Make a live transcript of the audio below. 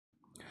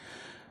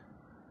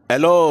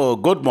Hello,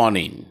 good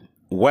morning.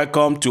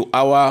 Welcome to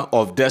Hour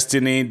of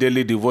Destiny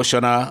Daily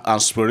Devotional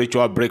and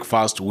Spiritual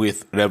Breakfast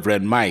with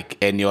Reverend Mike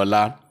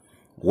Eniola.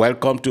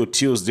 Welcome to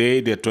Tuesday,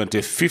 the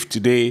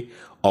 25th day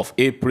of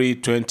April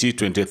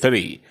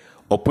 2023.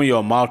 Open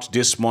your mouth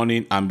this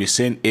morning and be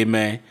saying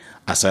amen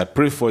as I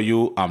pray for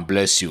you and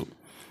bless you.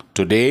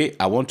 Today,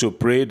 I want to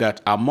pray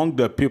that among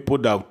the people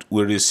that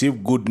will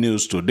receive good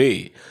news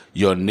today,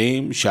 your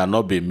name shall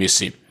not be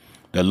missing.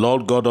 The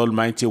Lord God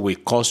Almighty will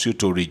cause you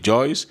to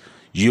rejoice.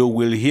 You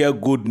will hear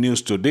good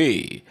news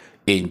today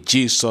in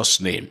Jesus'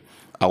 name.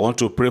 I want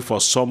to pray for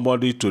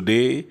somebody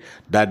today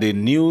that the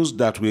news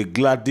that will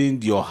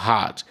gladden your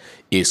heart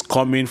is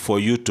coming for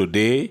you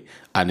today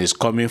and is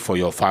coming for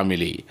your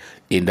family.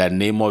 In the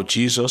name of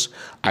Jesus,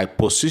 I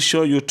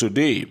position you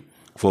today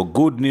for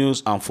good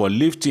news and for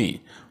lifting,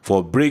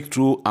 for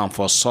breakthrough and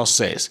for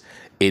success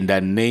in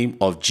the name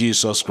of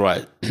Jesus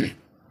Christ.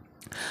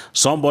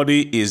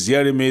 Somebody is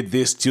hearing me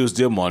this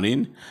Tuesday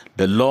morning.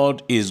 The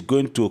Lord is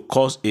going to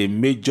cause a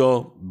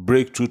major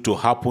breakthrough to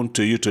happen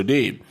to you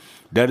today.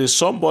 There is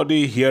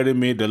somebody hearing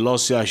me. The Lord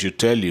said I should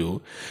tell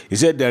you. He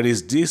said there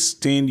is this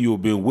thing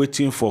you've been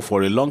waiting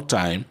for a long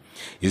time.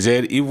 He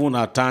said even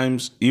at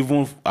times,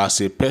 even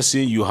as a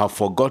person, you have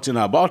forgotten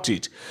about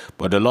it.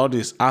 But the Lord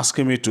is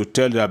asking me to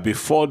tell you that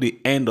before the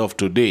end of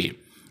today,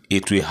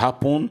 it will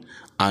happen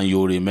and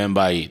you'll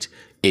remember it.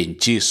 In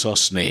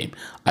Jesus' name,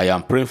 I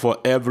am praying for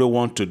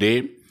everyone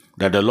today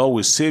that the Lord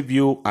will save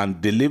you and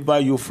deliver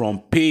you from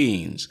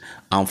pains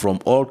and from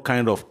all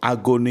kinds of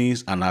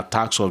agonies and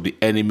attacks of the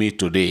enemy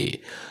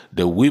today.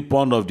 The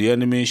weapon of the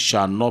enemy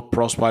shall not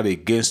prosper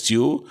against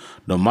you,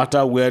 no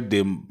matter where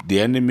the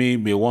enemy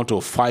may want to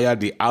fire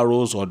the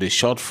arrows or the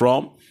shot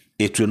from.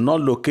 It will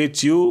not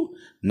locate you,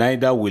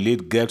 neither will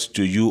it get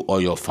to you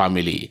or your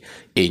family.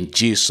 In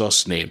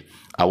Jesus' name,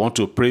 I want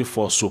to pray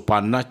for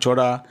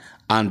supernatural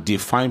and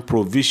divine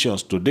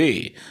provisions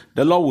today.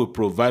 The Lord will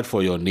provide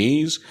for your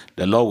needs.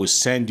 The Lord will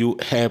send you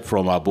help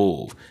from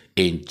above.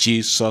 In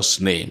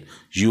Jesus' name,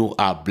 you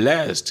are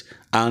blessed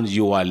and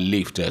you are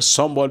lifted.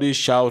 Somebody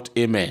shout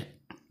amen.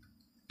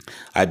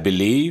 I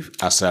believe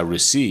as I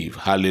receive.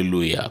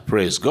 Hallelujah.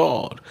 Praise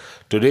God.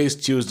 Today is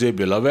Tuesday,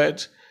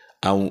 beloved,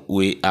 and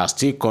we are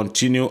still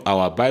continue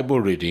our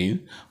Bible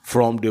reading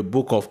from the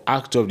book of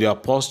Acts of the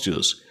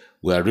Apostles.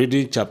 We are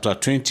reading chapter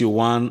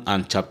 21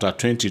 and chapter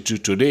 22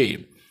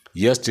 today.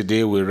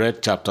 Yesterday, we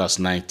read chapters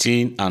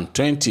 19 and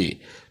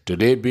 20.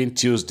 Today being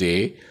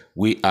Tuesday,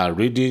 we are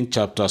reading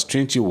chapters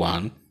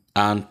 21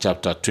 and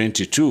chapter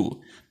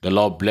 22. The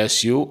Lord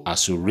bless you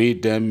as you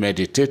read them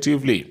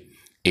meditatively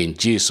in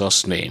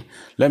Jesus' name.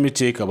 Let me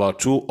take about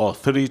 2 or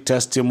 3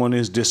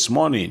 testimonies this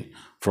morning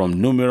from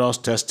numerous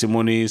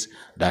testimonies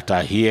that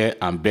are here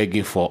and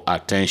begging for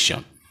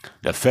attention.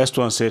 The first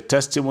one says,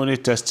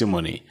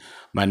 testimony.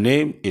 My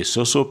name is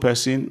so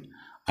person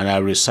and I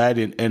reside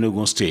in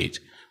Enugu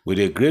State. With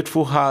a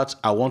grateful heart,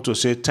 I want to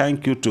say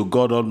thank you to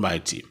God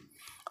Almighty.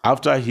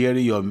 After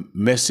hearing your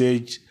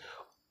message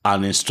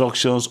and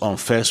instructions on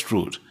first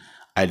fruit,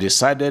 I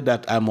decided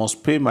that I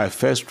must pay my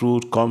first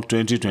fruit come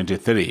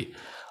 2023.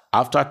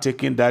 After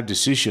taking that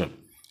decision,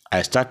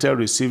 I started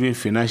receiving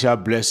financial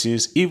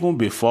blessings even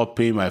before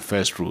paying my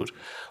first fruit.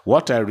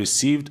 What I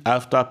received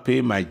after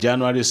paying my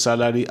January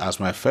salary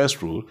as my first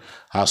fruit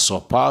has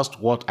surpassed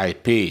what I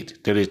paid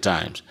 3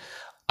 times.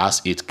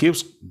 As it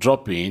keeps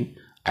dropping,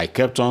 I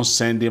kept on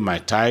sending my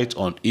tithe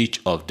on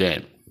each of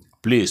them.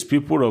 Please,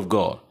 people of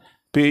God,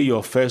 pay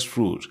your first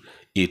fruit.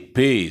 It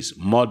pays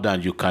more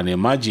than you can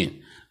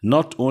imagine.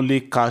 Not only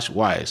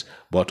cash-wise,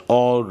 but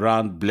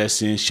all-round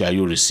blessings shall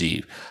you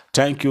receive.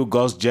 Thank you,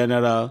 God's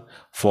General,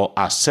 for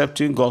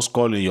accepting God's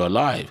call in your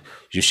life.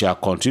 You shall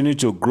continue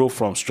to grow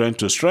from strength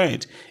to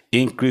strength,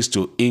 increase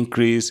to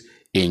increase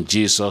in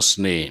Jesus'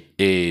 name.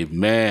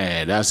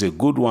 Amen. That's a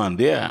good one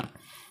there.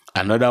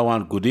 Another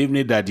one. Good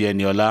evening, Daddy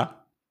Eniola.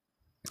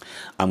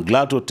 I'm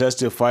glad to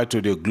testify to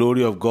the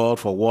glory of God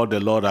for what the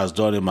Lord has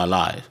done in my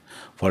life.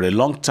 For a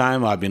long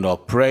time, I've been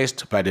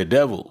oppressed by the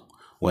devil.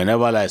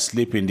 Whenever I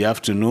sleep in the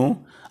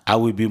afternoon, I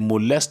will be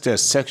molested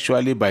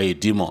sexually by a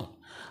demon.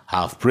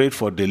 I have prayed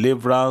for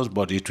deliverance,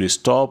 but it will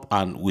stop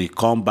and will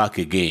come back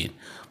again.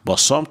 But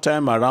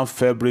sometime around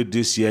February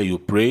this year, you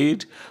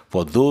prayed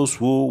for those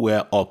who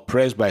were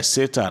oppressed by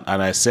Satan,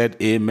 and I said,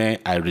 amen,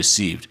 I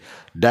received.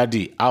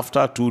 Daddy,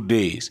 after 2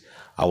 days,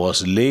 I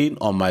was laying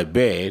on my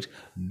bed,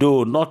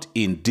 though not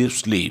in deep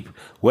sleep,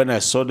 when I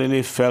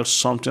suddenly felt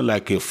something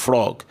like a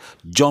frog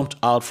jumped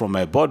out from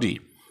my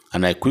body,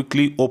 and I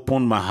quickly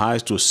opened my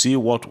eyes to see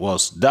what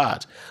was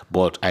that,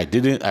 but I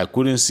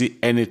couldn't see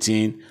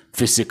anything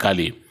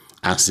physically.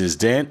 And since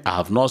then, I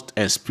have not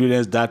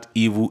experienced that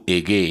evil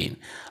again.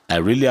 I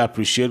really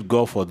appreciate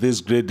God for this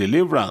great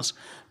deliverance.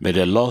 May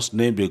the Lord's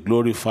name be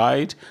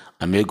glorified,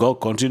 and may God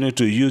continue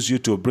to use you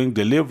to bring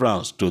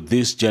deliverance to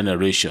this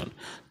generation.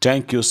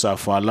 Thank you, sir,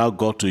 for allowing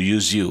God to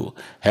use you.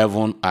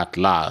 Heaven at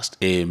last.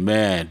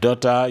 Amen.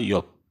 Daughter,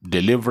 your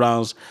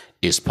deliverance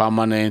is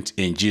permanent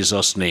in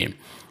Jesus' name.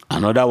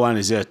 Another one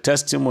is a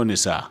testimony,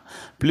 sir.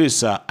 Please,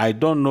 sir, I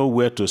don't know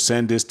where to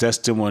send this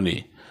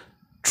testimony.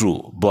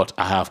 true, but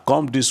I have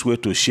come this way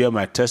to share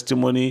my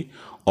testimony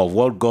of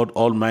what God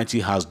Almighty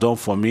has done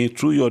for me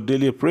through your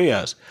daily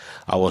prayers.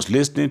 I was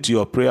listening to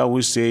your prayer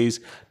which says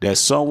there's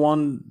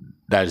someone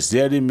that is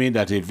telling me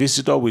that a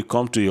visitor will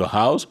come to your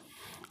house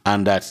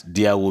and that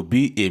there will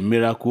be a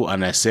miracle.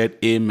 And I said,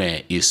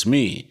 amen, it's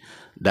me.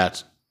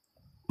 That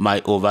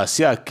my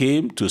overseer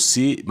came to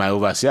see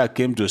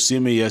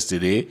me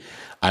yesterday,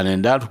 and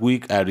in that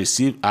week I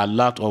received a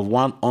lot of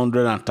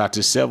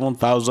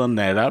 137,000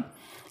 naira.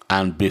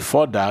 And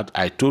before that,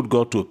 I told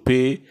God to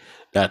pay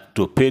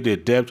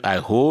the debt I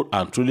hold,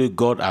 and truly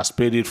God has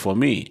paid it for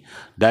me.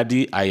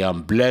 Daddy, I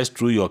am blessed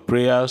through your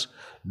prayers.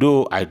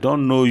 Though I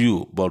don't know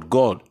you, but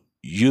God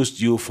used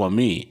you for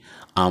me,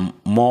 and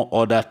more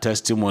other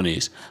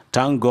testimonies.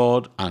 Thank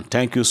God and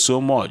thank you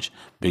so much.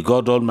 May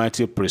God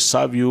Almighty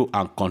preserve you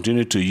and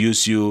continue to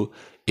use you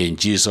in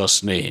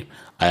Jesus' name.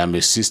 I am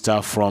a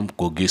sister from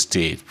Kogi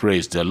State.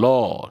 Praise the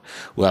Lord.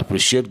 We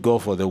appreciate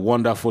God for the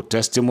wonderful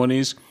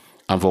testimonies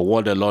and for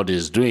what the Lord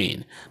is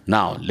doing.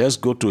 Now, let's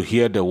go to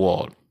hear the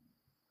word.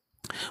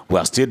 We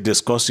are still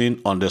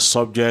discussing on the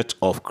subject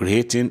of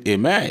creating a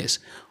mess.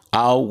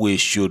 How we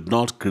should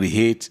not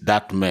create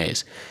that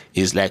mess.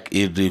 It's like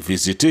a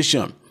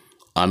revisitation.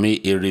 A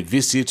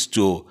revisit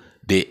to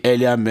the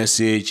earlier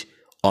message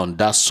on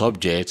that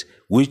subject,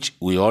 which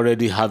we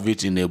already have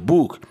it in a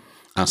book.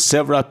 And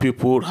several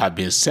people have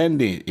been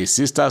sending. A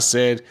sister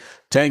said,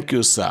 thank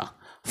you, sir,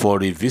 for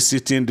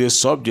revisiting this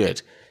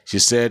subject. She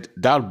said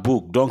that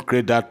book, Don't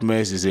Create That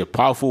Mess, is a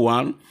powerful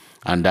one,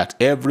 and that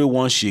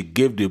everyone she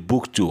gave the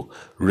book to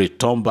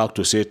returned back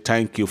to say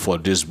thank you for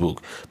this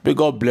book. May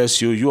God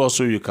bless you. You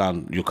also, you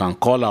can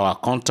call our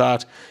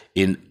contact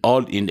in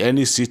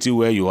any city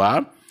where you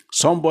are.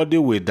 Somebody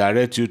will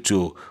direct you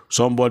to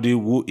somebody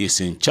who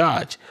is in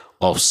charge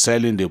of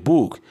selling the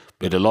book.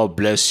 May the Lord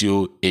bless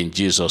you in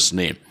Jesus'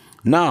 name.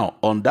 Now,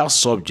 on that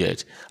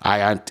subject,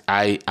 I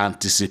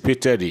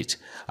anticipated it.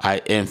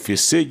 I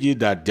envisaged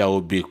that there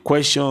will be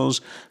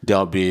questions, there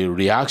will be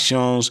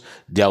reactions,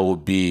 there will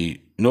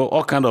be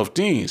all kind of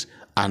things,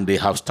 and they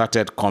have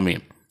started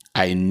coming.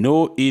 I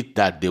know it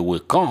that they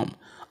will come,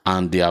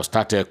 and they have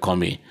started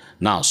coming.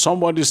 Now,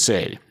 somebody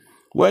said,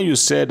 when you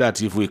said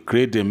that if we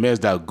create a mess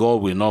that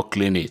God will not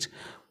clean it,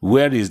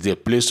 where is the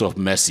place of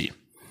mercy?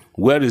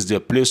 Where is the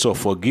place of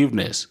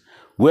forgiveness?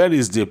 Where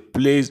is the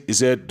place? He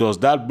said, does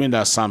that mean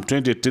that Psalm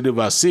 23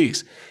 verse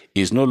 6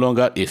 is no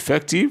longer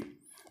effective?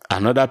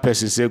 Another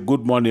person said,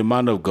 good morning,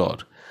 man of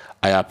God.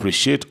 I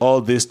appreciate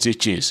all these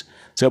teachings.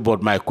 Said,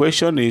 but my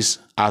question is,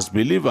 as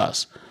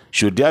believers,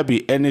 should there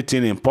be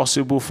anything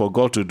impossible for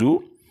God to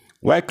do?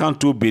 Why can't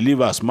two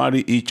believers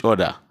marry each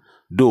other,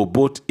 though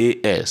both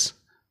AS,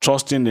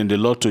 trusting in the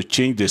Lord to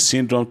change the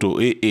syndrome to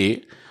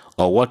AA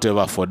or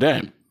whatever for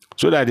them,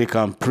 so that they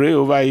can pray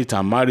over it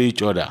and marry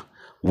each other?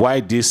 Why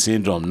this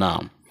syndrome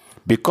now?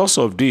 Because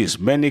of this,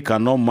 many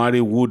cannot marry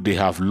who they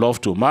have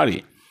loved to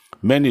marry.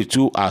 Many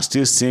too are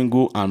still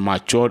single and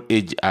matured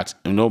age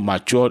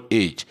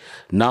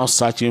now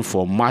searching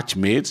for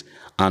matchmates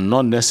and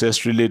not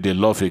necessarily the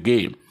love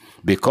again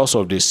because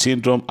of the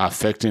syndrome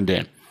affecting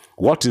them.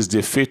 What is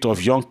the fate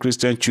of young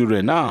Christian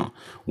children now?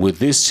 Will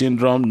this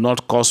syndrome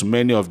not cause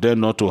many of them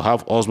not to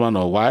have husband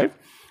or wife,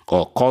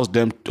 or cause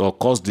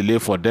delay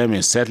for them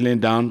in settling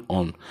down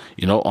on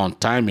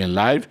time in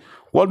life?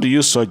 What do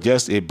you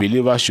suggest a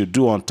believer should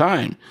do on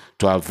time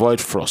to avoid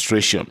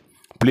frustration?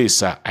 Please,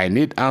 sir, I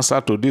need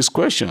answer to these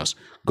questions.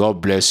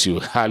 God bless you.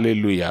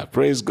 Hallelujah.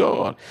 Praise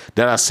God.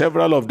 There are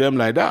several of them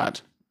like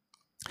that.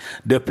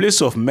 The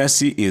place of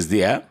mercy is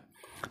there.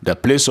 The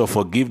place of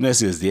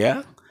forgiveness is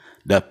there.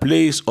 The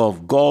place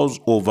of God's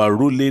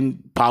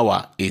overruling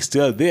power is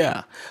still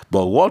there.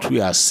 But what we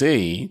are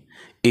saying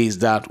is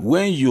that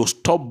when you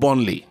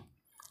stubbornly,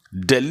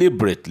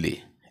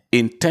 deliberately,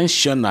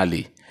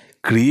 intentionally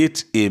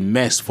create a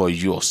mess for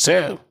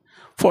yourself.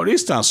 For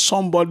instance,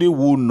 somebody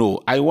who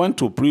know, we went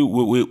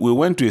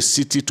to a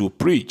city to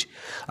preach,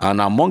 and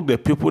among the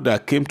people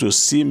that came to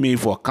see me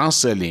for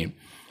counseling,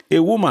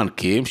 a woman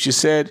came. She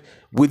said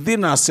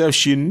within herself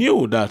she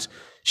knew that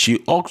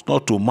she ought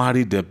not to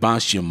marry the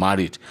man she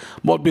married,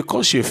 but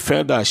because she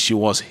felt that she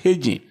was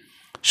hedging,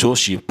 so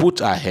she put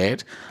her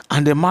head,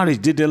 and the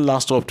marriage didn't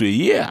last up to a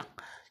year.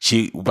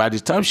 By the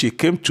time she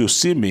came to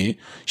see me,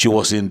 she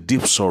was in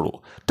deep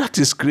sorrow. That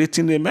is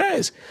creating a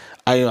mess.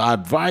 I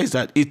advise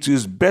that it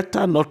is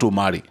better not to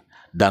marry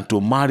than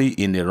to marry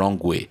in a wrong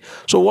way.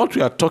 So what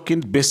we are talking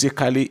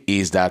basically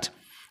is that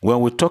when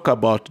we talk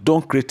about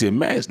don't create a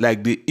mess,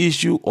 like the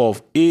issue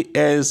of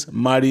AS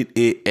married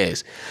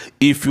AS,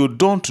 if you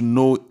don't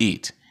know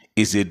it,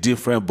 it's a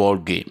different ball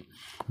game.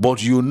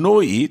 But you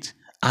know it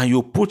and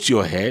you put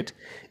your head,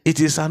 it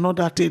is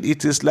another thing.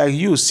 It is like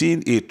you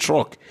seeing a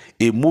truck,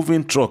 a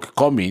moving truck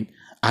coming,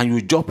 and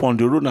you jump on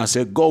the road and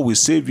say, God will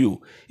save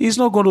you. He's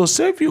not going to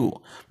save you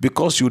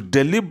because you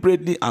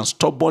deliberately and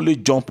stubbornly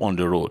jump on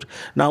the road.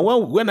 Now,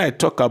 when I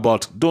talk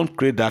about don't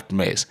create that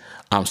mess,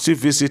 I'm still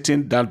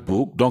visiting that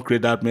book, Don't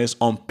Create That Mess,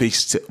 on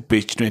page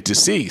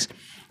 26.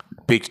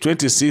 page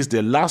 26,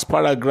 the last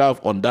paragraph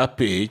on that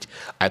page,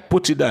 I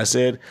put it and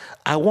said,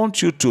 I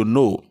want you to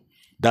know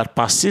that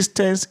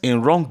persistence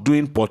in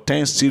wrongdoing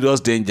portends serious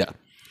danger.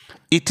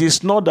 It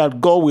is not that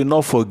God will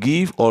not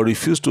forgive or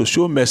refuse to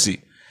show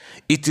mercy.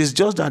 It is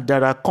just that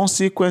there are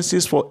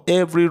consequences for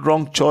every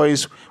wrong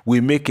choice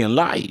we make in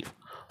life.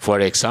 For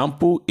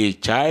example, a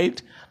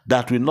child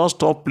that will not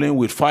stop playing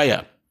with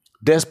fire,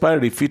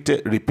 despite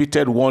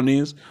repeated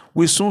warnings,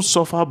 will soon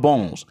suffer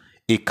burns.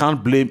 He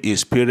can't blame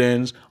his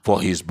parents for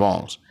his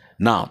burns.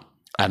 Now,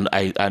 and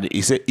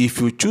he said, if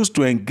you choose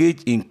to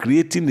engage in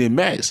creating a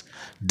mess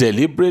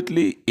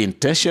deliberately,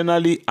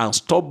 intentionally, and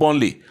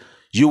stubbornly,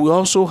 you will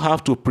also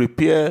have to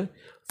prepare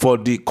for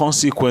the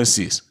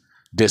consequences.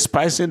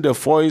 Despising the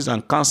voice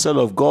and counsel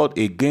of God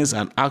against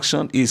an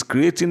action is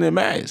creating a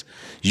mess.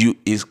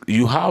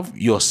 You have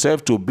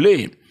yourself to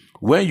blame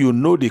when you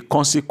know the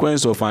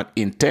consequence of an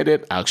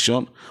intended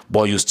action,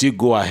 but you still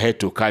go ahead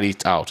to carry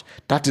it out.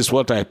 That is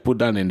what I put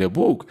down in the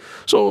book.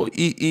 So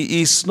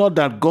it's not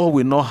that God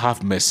will not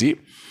have mercy.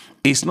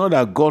 It's not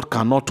that God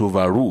cannot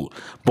overrule,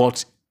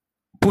 but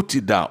put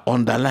it down,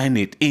 underline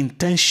it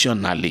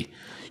intentionally.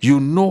 You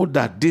know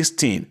that this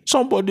thing,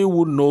 somebody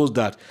who knows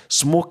that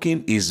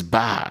smoking is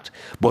bad,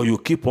 but you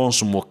keep on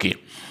smoking.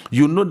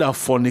 You know that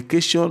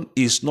fornication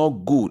is not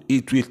good.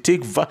 It will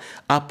take,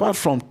 apart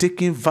from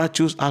taking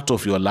virtues out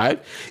of your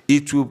life,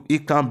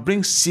 it can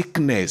bring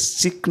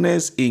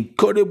sickness,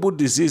 incurable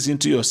disease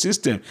into your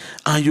system,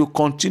 and you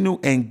continue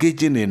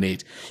engaging in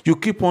it. You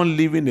keep on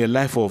living a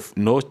life of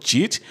no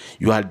cheat.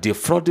 You are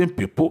defrauding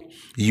people.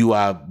 You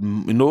are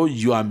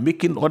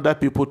making other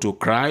people to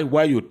cry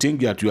while you think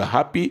that you are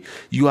happy.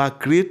 You are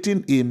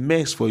creating a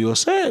mess for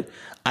yourself.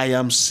 I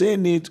am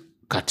saying it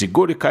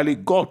categorically.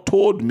 God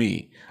told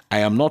me. I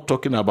am not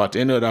talking about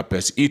any other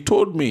person. He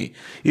told me.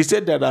 He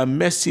said there are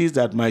messes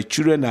that my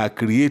children are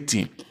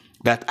creating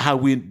that I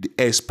will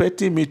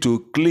expecting me to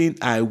clean.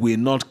 I will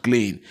not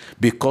clean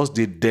because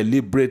they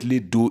deliberately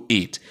do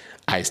it.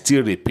 I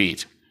still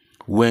repeat.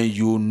 When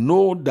you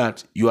know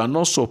that you are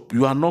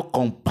not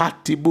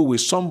compatible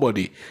with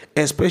somebody,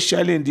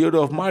 especially in the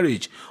area of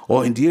marriage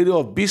or in the area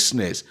of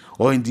business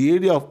or in the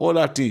area of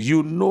other things,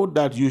 you know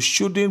that you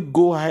shouldn't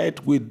go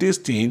ahead with this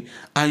thing,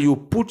 and you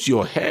put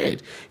your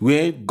head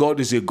where God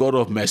is a God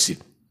of mercy.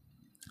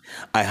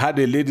 I had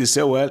a lady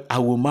say, well, I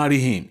will marry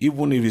him.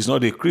 Even if he's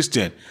not a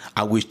Christian,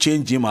 I will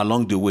change him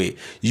along the way.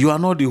 You are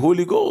not the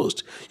Holy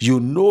Ghost. You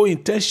know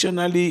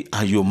intentionally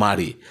and you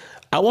marry.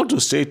 I want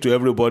to say to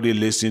everybody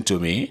listening to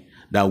me,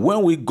 that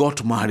when we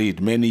got married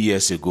many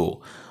years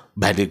ago,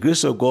 by the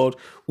grace of God,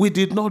 we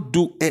did not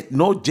do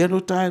no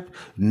genotype,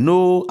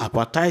 no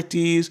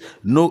hepatitis,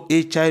 no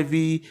HIV.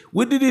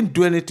 We didn't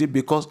do anything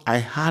because I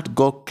had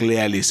God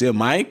clearly say,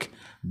 Mike,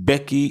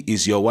 Becky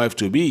is your wife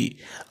to be.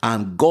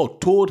 And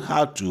God told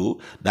her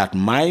that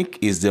Mike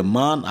is the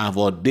man I've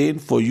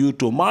ordained for you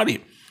to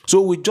marry. So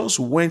we just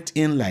went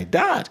in like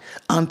that.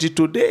 Until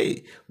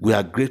today, we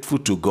are grateful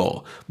to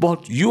God.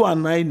 But you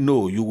and I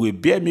know, you will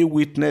bear me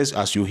witness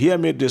as you hear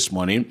me this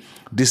morning.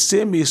 The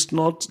same is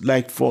not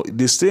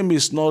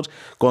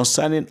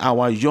concerning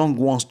our young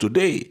ones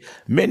today.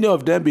 Many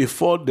of them,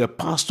 before the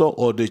pastor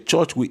or the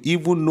church will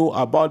even know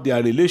about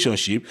their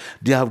relationship,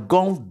 they have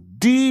gone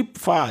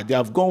far. They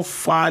have gone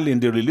far in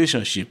the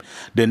relationship.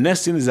 The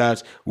next thing is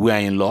that we are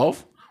in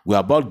love. We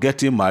are about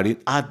getting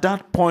married. At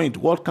that point,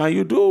 what can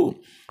you do?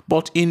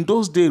 But in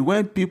those days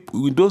where people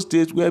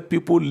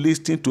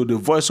listen to the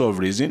voice of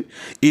reason,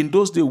 in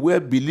those days where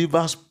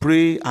believers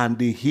pray and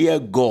they hear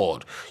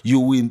God, you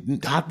will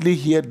hardly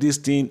hear this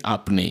thing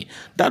happening.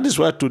 That is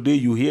why today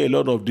you hear a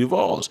lot of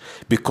divorce,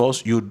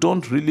 because you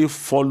don't really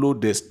follow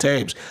the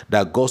steps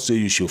that God says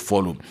you should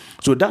follow.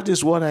 So that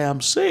is what I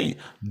am saying.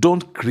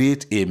 Don't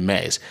create a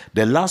mess.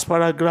 The last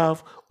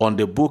paragraph on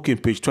the book in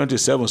page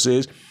 27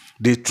 says,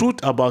 the truth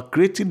about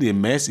creating a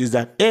mess is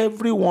that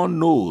everyone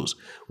knows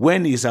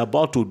when he's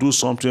about to do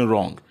something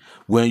wrong.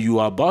 When you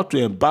are about to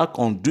embark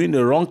on doing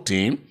the wrong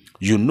thing,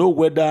 you know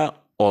whether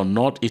or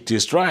not it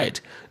is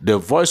right. The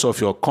voice of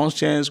your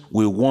conscience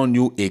will warn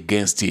you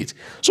against it.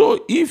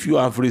 So if you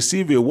have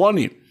received a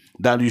warning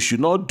that you should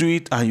not do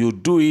it and you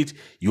do it,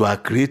 you are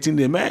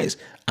creating a mess.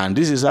 And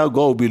this is how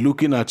God will be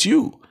looking at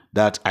you.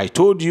 That I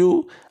told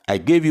you, I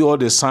gave you all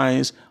the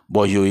signs,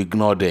 but you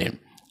ignore them.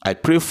 I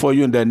pray for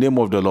you in the name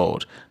of the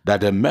Lord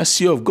that the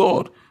mercy of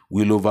God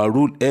will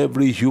overrule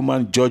every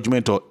human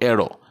judgment or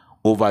error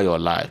over your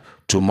life.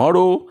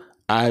 Tomorrow,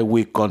 I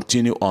will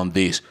continue on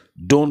this.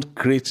 Don't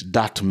create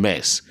that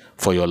mess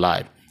for your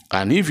life.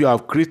 And if you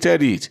have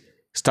created it,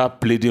 start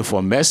pleading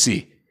for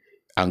mercy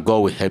and God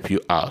will help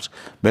you out.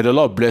 May the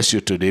Lord bless you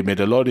today. May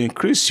the Lord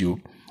increase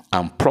you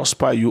and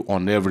prosper you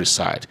on every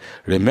side.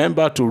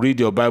 Remember to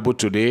read your Bible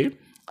today.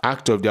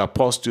 Acts of the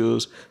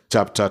Apostles,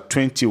 chapter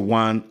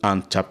 21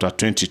 and chapter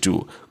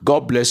 22.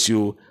 God bless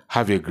you.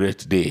 Have a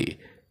great day.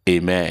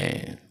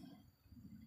 Amen.